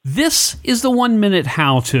This is the 1-minute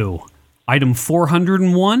how-to. Item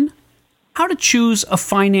 401, how to choose a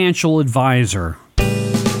financial advisor.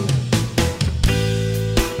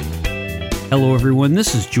 Hello everyone,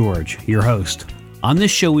 this is George, your host. On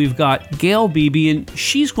this show we've got Gail Bebee, and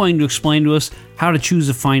she's going to explain to us how to choose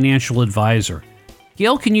a financial advisor.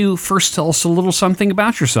 Gail, can you first tell us a little something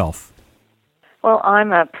about yourself? Well,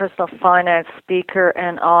 I'm a personal finance speaker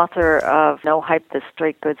and author of No Hype, the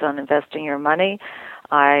Straight Goods on Investing Your Money.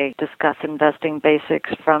 I discuss investing basics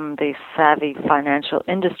from the savvy financial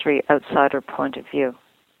industry outsider point of view.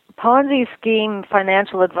 Ponzi scheme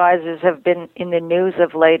financial advisors have been in the news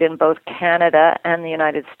of late in both Canada and the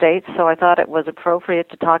United States, so I thought it was appropriate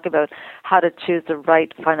to talk about how to choose the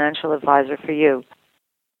right financial advisor for you.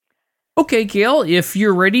 Okay, Gail, if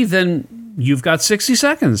you're ready, then you've got 60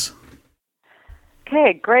 seconds.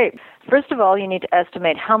 Okay, great. First of all, you need to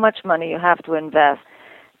estimate how much money you have to invest.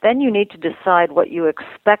 Then you need to decide what you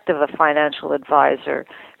expect of a financial advisor.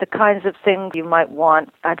 The kinds of things you might want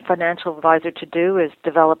a financial advisor to do is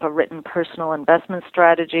develop a written personal investment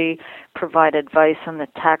strategy, provide advice on the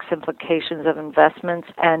tax implications of investments,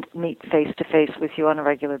 and meet face-to-face with you on a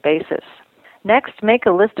regular basis. Next, make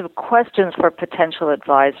a list of questions for potential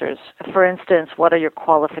advisors. For instance, what are your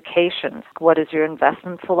qualifications? What is your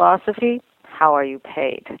investment philosophy? How are you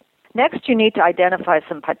paid? Next, you need to identify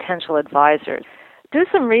some potential advisors. Do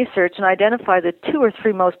some research and identify the 2 or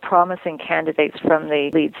 3 most promising candidates from the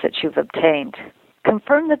leads that you've obtained.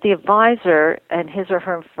 Confirm that the advisor and his or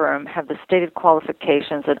her firm have the stated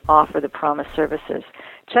qualifications and offer the promised services.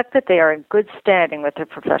 Check that they are in good standing with their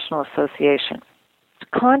professional association.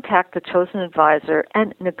 Contact the chosen advisor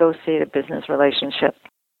and negotiate a business relationship.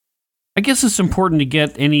 I guess it's important to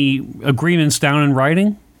get any agreements down in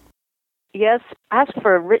writing. Yes, ask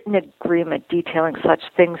for a written agreement detailing such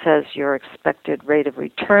things as your expected rate of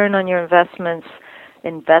return on your investments,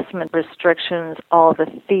 investment restrictions, all the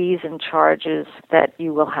fees and charges that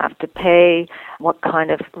you will have to pay, what kind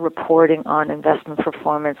of reporting on investment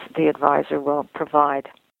performance the advisor will provide.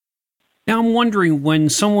 Now, I'm wondering, when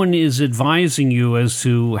someone is advising you as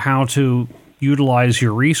to how to utilize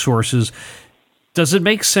your resources, does it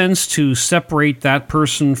make sense to separate that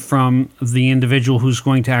person from the individual who's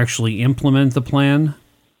going to actually implement the plan?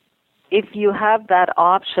 If you have that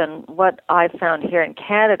option, what I found here in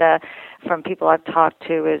Canada from people I've talked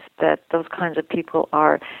to is that those kinds of people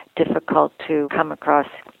are difficult to come across.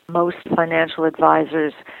 Most financial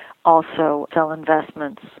advisors also sell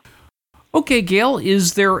investments. Okay, Gail,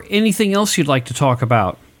 is there anything else you'd like to talk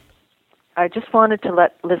about? I just wanted to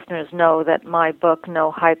let listeners know that my book,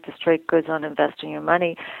 No Hype, the Straight Goods on Investing Your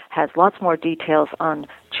Money, has lots more details on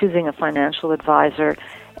choosing a financial advisor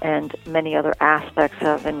and many other aspects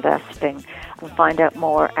of investing. You can find out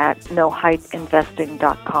more at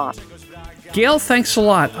nohypeinvesting.com. Gail, thanks a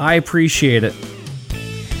lot. I appreciate it.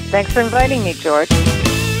 Thanks for inviting me, George.